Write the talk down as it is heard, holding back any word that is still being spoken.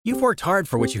You've worked hard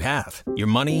for what you have. Your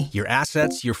money, your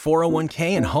assets, your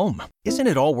 401k, and home. Isn't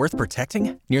it all worth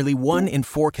protecting? Nearly 1 in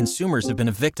 4 consumers have been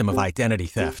a victim of identity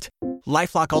theft.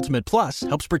 LifeLock Ultimate Plus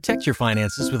helps protect your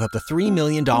finances with up to $3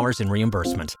 million in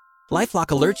reimbursement. LifeLock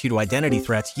alerts you to identity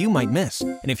threats you might miss.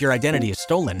 And if your identity is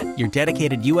stolen, your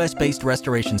dedicated U.S.-based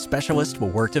restoration specialist will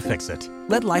work to fix it.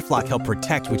 Let LifeLock help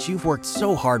protect what you've worked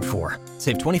so hard for.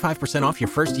 Save 25% off your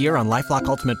first year on LifeLock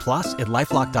Ultimate Plus at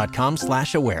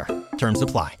LifeLock.com/aware. Terms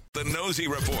apply. The Nosey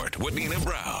Report with Nina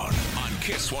Brown on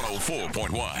Kiss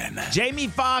 104.1. Jamie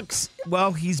Foxx,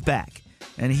 well, he's back.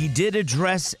 And he did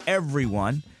address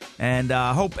everyone. And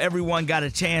I hope everyone got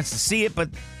a chance to see it, but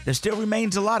there still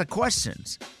remains a lot of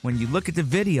questions. When you look at the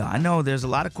video, I know there's a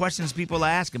lot of questions people are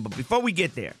asking, but before we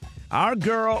get there, our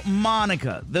girl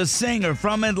Monica, the singer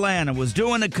from Atlanta, was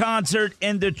doing a concert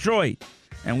in Detroit.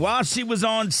 And while she was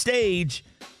on stage,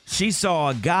 she saw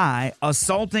a guy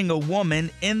assaulting a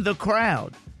woman in the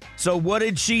crowd. So what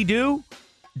did she do?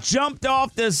 Jumped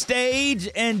off the stage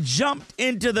and jumped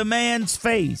into the man's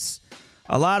face.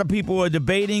 A lot of people were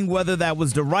debating whether that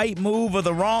was the right move or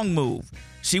the wrong move.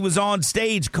 She was on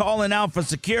stage calling out for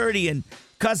security and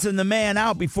cussing the man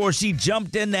out before she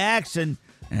jumped into action.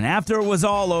 And after it was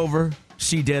all over,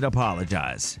 she did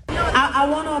apologize. I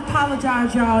want to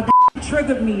apologize, y'all. That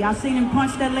triggered me. I seen him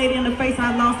punch that lady in the face.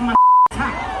 I lost my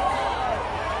top.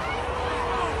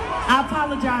 I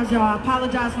apologize, y'all. I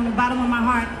apologize from the bottom of my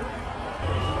heart.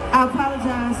 I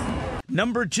apologize.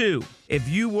 Number 2, if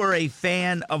you were a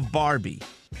fan of Barbie,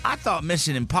 I thought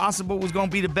Mission Impossible was going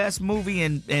to be the best movie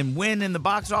and win in the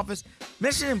box office.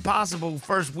 Mission Impossible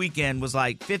first weekend was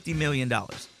like $50 million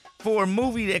for a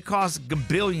movie that cost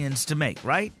billions to make,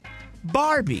 right?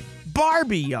 Barbie,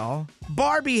 y'all.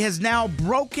 Barbie has now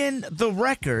broken the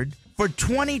record for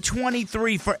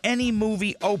 2023 for any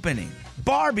movie opening.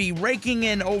 Barbie raking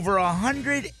in over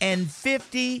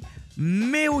 $150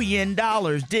 million,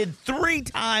 did 3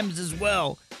 times as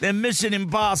well than Mission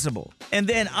Impossible. And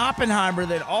then Oppenheimer,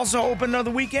 that also opened another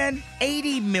weekend,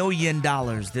 $80 million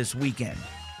this weekend.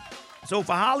 So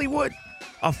for Hollywood,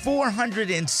 a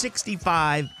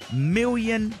 $465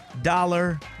 million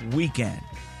weekend.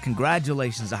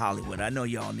 Congratulations to Hollywood. I know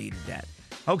y'all needed that.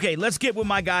 Okay, let's get with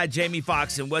my guy, Jamie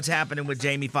Foxx, and what's happening with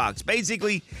Jamie Foxx.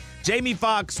 Basically, Jamie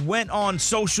Foxx went on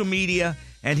social media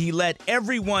and he let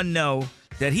everyone know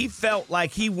that he felt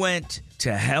like he went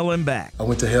to hell and back. I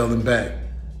went to hell and back,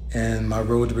 and my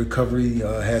road to recovery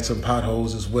had some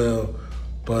potholes as well.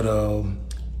 But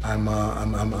I'm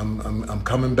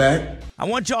coming back. I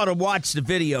want y'all to watch the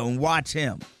video and watch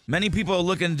him. Many people are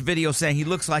looking at the video saying he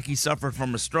looks like he suffered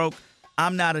from a stroke.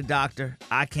 I'm not a doctor.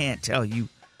 I can't tell you.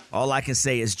 All I can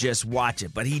say is just watch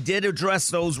it. But he did address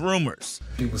those rumors.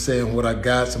 People saying what I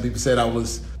got. Some people said I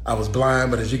was blind,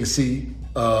 but as you can see,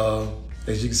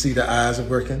 the eyes are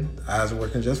working. The eyes are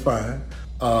working just fine.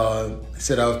 They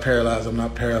said I was paralyzed. I'm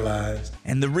not paralyzed.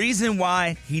 And the reason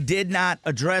why he did not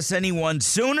address anyone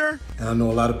sooner? And I know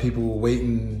a lot of people were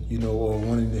waiting, or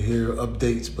wanting to hear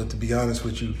updates. But to be honest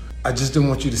with you, I just didn't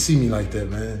want you to see me like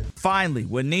that, man. Finally,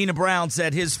 when Nina Brown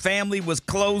said his family was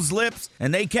closed lips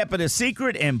and they kept it a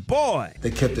secret, and boy,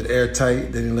 they kept it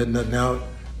airtight. They didn't let nothing out.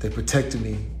 They protected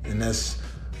me. And that's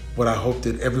what I hope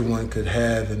that everyone could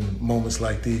have in moments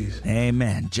like these.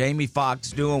 Amen. Jamie Foxx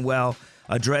doing well,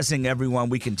 addressing everyone.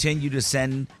 We continue to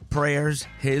send prayers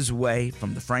his way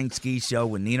from the Frank Ski Show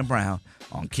with Nina Brown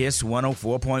on Kiss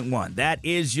 104.1. That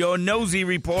is your Nosey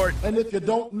Report. And if you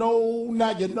don't know,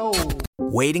 now you know.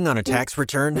 Waiting on a tax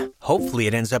return? Hopefully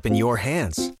it ends up in your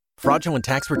hands. Fraudulent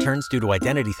tax returns due to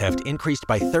identity theft increased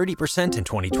by 30% in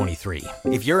 2023.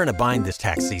 If you're in a bind this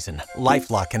tax season,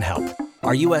 LifeLock can help.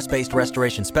 Our U.S.-based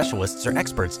restoration specialists are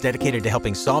experts dedicated to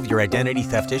helping solve your identity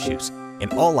theft issues.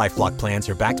 And all LifeLock plans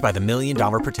are backed by the $1 Million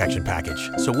Protection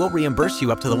Package. So we'll reimburse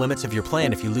you up to the limits of your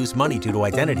plan if you lose money due to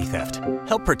identity theft.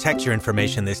 Help protect your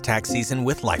information this tax season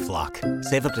with LifeLock.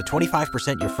 Save up to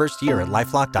 25% your first year at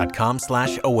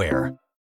LifeLock.com/aware.